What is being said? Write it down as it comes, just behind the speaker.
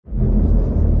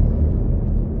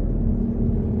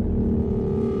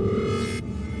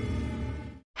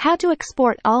How to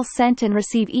export all sent and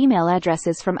receive email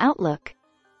addresses from Outlook.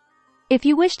 If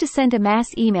you wish to send a mass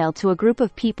email to a group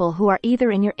of people who are either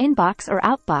in your inbox or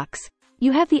outbox,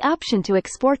 you have the option to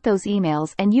export those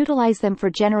emails and utilize them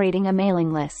for generating a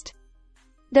mailing list.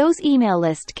 Those email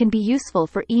lists can be useful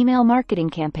for email marketing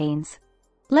campaigns.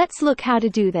 Let's look how to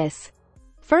do this.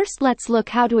 First, let's look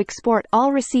how to export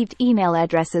all received email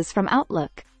addresses from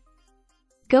Outlook.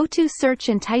 Go to Search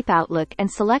and type Outlook and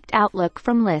select Outlook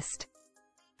from list.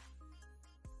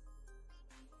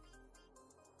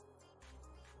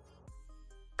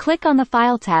 Click on the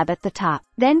File tab at the top.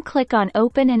 Then click on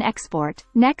Open and Export.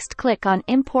 Next, click on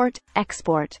Import,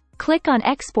 Export. Click on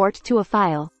Export to a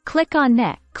file. Click on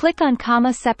Next. Click on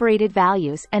comma-separated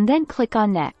values and then click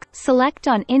on Next. Select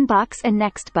on Inbox and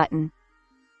Next button.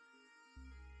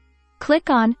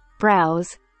 Click on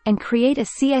Browse and create a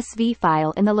CSV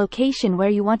file in the location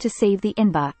where you want to save the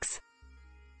inbox.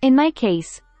 In my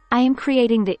case, I am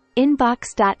creating the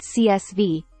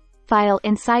inbox.csv file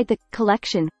inside the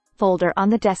Collection folder on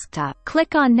the desktop.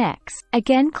 Click on Next.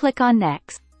 Again, click on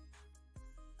Next.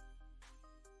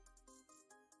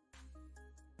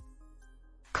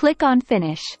 Click on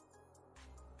Finish.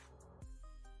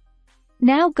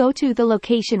 Now go to the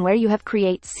location where you have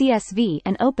create CSV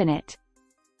and open it.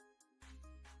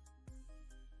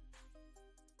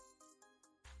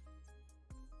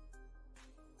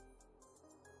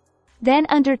 Then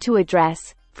under To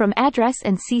Address, from Address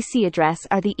and CC Address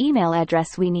are the email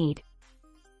address we need.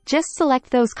 Just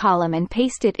select those column and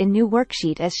paste it in new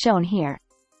worksheet as shown here.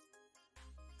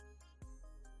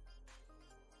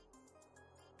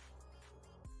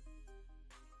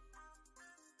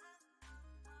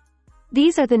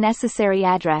 These are the necessary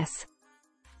address.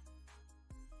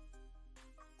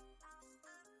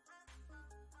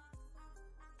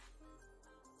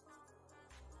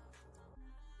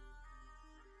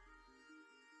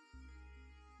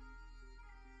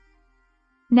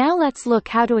 Now let's look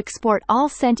how to export all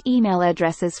sent email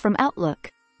addresses from Outlook.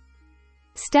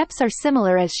 Steps are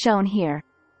similar as shown here.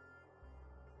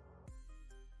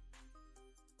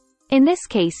 In this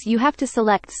case, you have to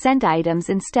select Send Items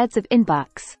instead of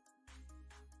Inbox.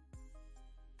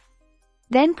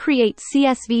 Then create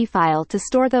CSV file to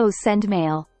store those send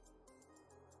mail.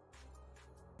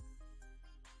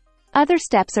 Other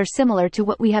steps are similar to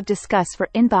what we have discussed for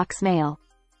inbox mail.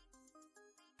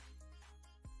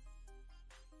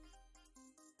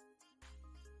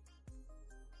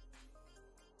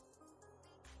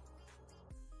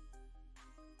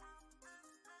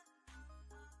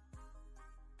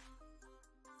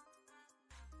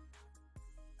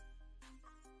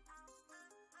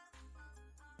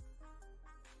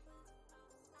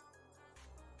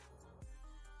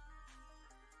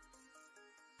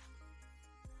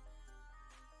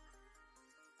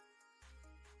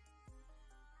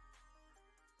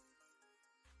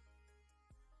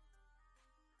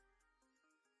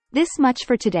 This much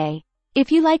for today.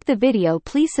 If you like the video,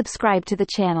 please subscribe to the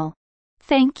channel.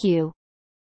 Thank you.